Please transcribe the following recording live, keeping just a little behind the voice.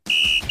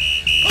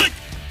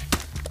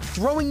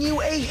throwing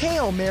you a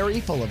Hail Mary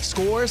full of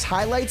scores,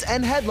 highlights,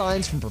 and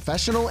headlines from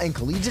professional and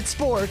collegiate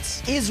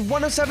sports is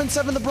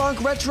 107.7 The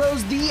Bronx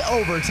Retro's The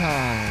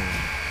Overtime.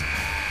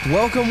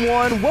 Welcome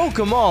one,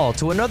 welcome all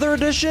to another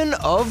edition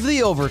of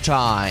The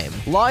Overtime.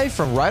 Live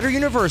from Rider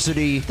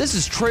University, this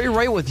is Trey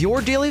Wright with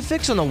your daily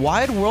fix on the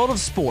wide world of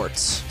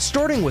sports.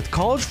 Starting with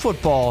college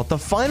football, the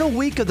final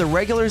week of the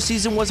regular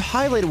season was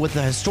highlighted with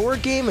a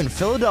historic game in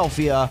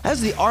Philadelphia as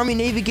the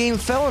Army-Navy game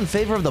fell in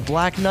favor of the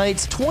Black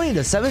Knights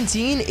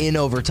 20-17 in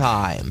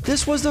overtime.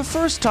 This was the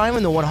first time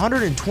in the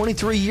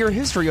 123-year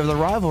history of the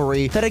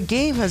rivalry that a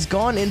game has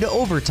gone into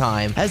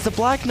overtime, as the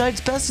Black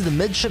Knights bested the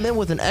midshipmen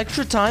with an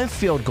extra time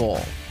field goal.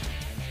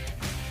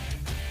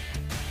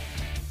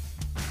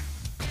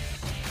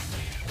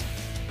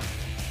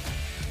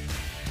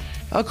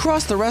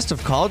 Across the rest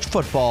of college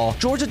football,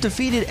 Georgia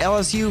defeated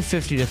LSU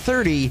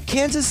 50-30,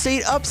 Kansas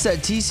State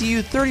upset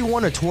TCU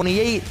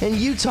 31-28, and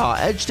Utah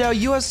edged out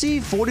USC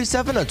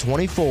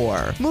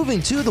 47-24.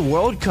 Moving to the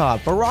World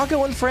Cup,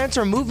 Morocco and France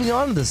are moving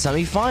on to the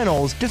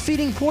semifinals,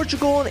 defeating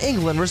Portugal and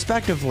England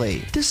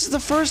respectively. This is the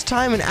first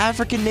time an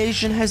African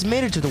nation has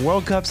made it to the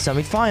World Cup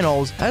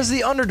semifinals, as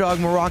the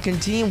underdog Moroccan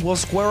team will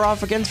square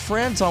off against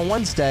France on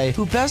Wednesday,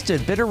 who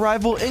bested bitter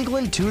rival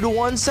England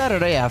 2-1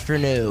 Saturday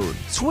afternoon.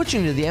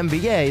 Switching to the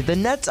NBA,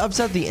 the Nets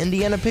upset the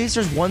Indiana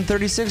Pacers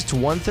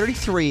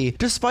 136-133,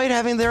 despite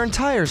having their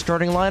entire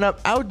starting lineup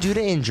out due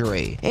to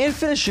injury. And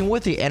finishing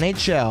with the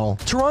NHL,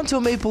 Toronto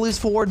Maple Leafs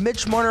forward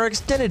Mitch Marner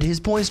extended his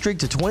point streak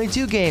to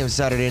 22 games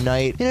Saturday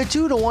night in a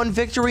 2-1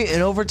 victory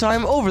in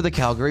overtime over the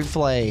Calgary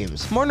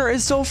Flames. Marner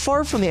is so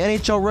far from the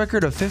NHL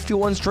record of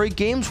 51 straight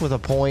games with a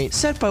point,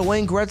 set by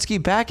Wayne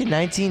Gretzky back in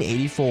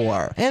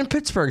 1984. And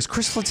Pittsburgh's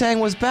Chris Letang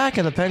was back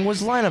in the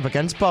Penguins lineup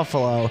against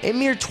Buffalo, a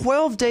mere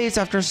 12 days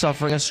after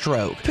suffering a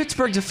stroke.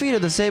 Pittsburgh defeated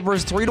the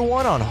Sabres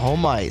 3-1 on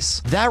home ice.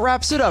 That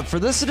wraps it up for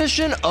this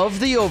edition of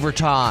The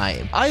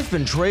Overtime. I've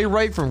been Trey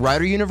Wright from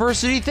Rider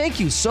University. Thank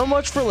you so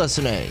much for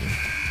listening.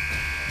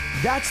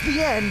 That's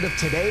the end of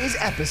today's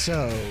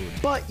episode.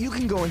 But you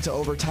can go into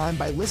overtime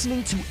by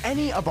listening to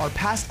any of our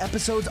past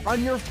episodes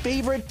on your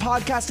favorite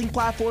podcasting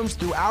platforms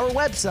through our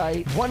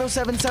website,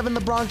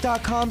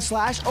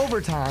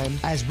 1077thebronx.com/overtime,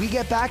 as we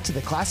get back to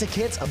the classic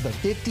hits of the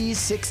 50s,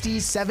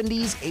 60s,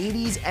 70s,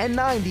 80s, and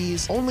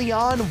 90s, only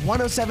on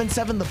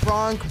 1077 The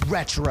Bronx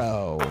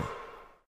Retro.